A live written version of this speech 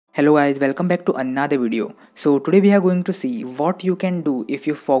Hello guys, welcome back to another video. So today we are going to see what you can do if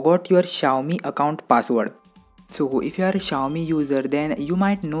you forgot your Xiaomi account password. So if you are a Xiaomi user, then you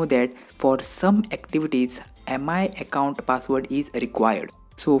might know that for some activities MI account password is required.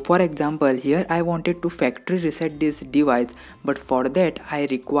 So for example, here I wanted to factory reset this device, but for that I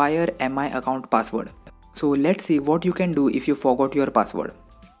require MI account password. So let's see what you can do if you forgot your password.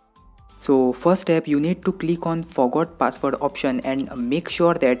 So first step, you need to click on forgot password option and make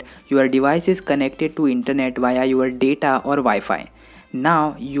sure that your device is connected to internet via your data or Wi-Fi.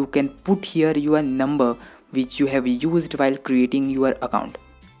 Now you can put here your number which you have used while creating your account.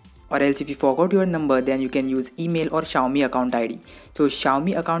 Or else if you forgot your number, then you can use email or Xiaomi account ID. So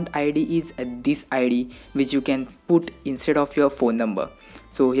Xiaomi account ID is this ID which you can put instead of your phone number.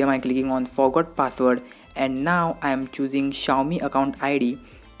 So here I am clicking on forgot password and now I am choosing Xiaomi account ID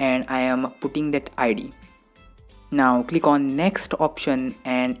and I am putting that ID. Now click on next option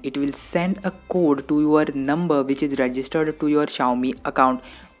and it will send a code to your number which is registered to your Xiaomi account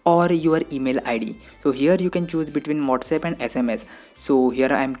or your email ID. So here you can choose between WhatsApp and SMS. So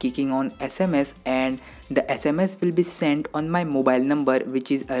here I am clicking on SMS and the SMS will be sent on my mobile number which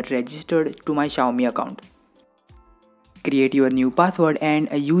is registered to my Xiaomi account. Create your new password and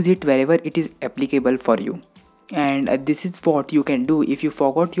use it wherever it is applicable for you. And this is what you can do if you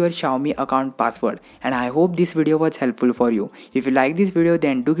forgot your Xiaomi account password. And I hope this video was helpful for you. If you like this video,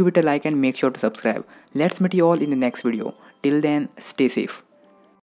 then do give it a like and make sure to subscribe. Let's meet you all in the next video. Till then, stay safe.